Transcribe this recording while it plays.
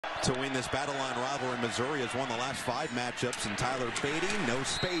to win this battle line rivalry. Missouri has won the last 5 matchups, and Tyler Beatty, no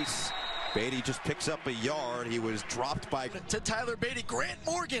space. Beatty just picks up a yard. He was dropped by to Tyler Beatty. Grant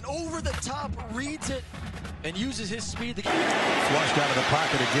Morgan over the top, reads it, and uses his speed to flushed out of the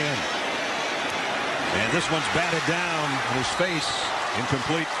pocket again. And this one's batted down on his face.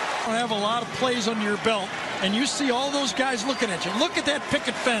 Incomplete. You have a lot of plays under your belt, and you see all those guys looking at you. Look at that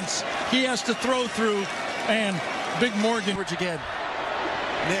picket fence he has to throw through, and Big Morgan again.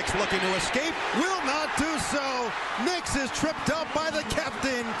 Nix looking to escape, will not do so. Nix is tripped up by the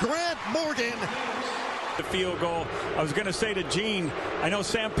captain, Grant Morgan. The field goal. I was going to say to Gene, I know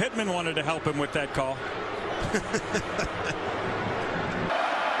Sam Pittman wanted to help him with that call.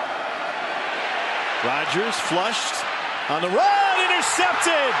 Rodgers flushed on the run,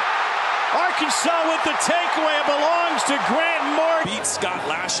 intercepted. Arkansas with the takeaway. It belongs to Grant Morgan. Beat Scott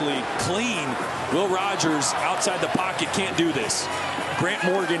Lashley clean. Will Rogers outside the pocket can't do this. Grant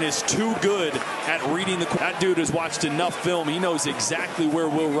Morgan is too good at reading the. That dude has watched enough film. He knows exactly where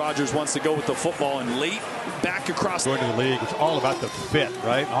Will Rogers wants to go with the football, and late back across. Going to the league, it's all about the fit,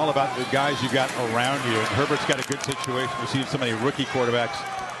 right? All about the guys you got around you. And Herbert's got a good situation. We've seen so many rookie quarterbacks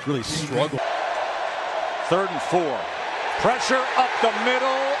really struggle. 3rd and 4. Pressure up the middle,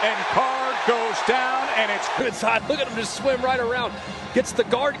 and Card goes down, and it's good side. Look at him just swim right around. Gets the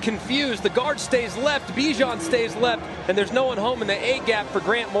guard confused. The guard stays left. Bijan stays left, and there's no one home in the A gap for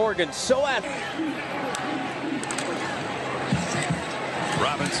Grant Morgan. So at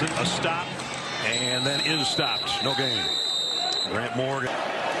Robinson, a stop, and then is stopped. No gain. Grant Morgan.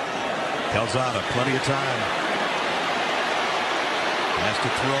 Calzada, plenty of time. Has to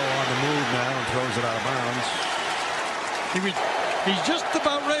throw on the move now and throws it out of bounds. He's just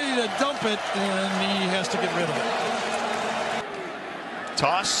about ready to dump it, and he has to get rid of it.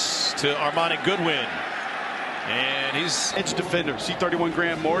 Toss to Armani Goodwin. And he's edge defender, C31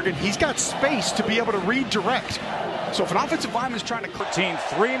 Grant Morgan. He's got space to be able to redirect. So if an offensive lineman is trying to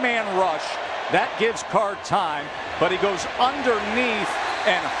 3-man rush, that gives Card time, but he goes underneath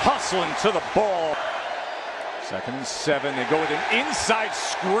and hustling to the ball. 2nd and 7. They go with an inside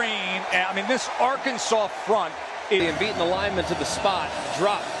screen. And, I mean, this Arkansas front and beating the lineman to the spot.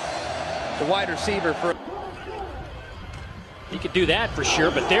 Drop the wide receiver for. He could do that for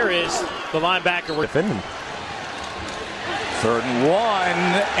sure, but there is the linebacker defending. 3rd and 1,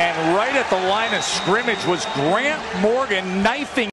 and right at the line of scrimmage was Grant Morgan knifing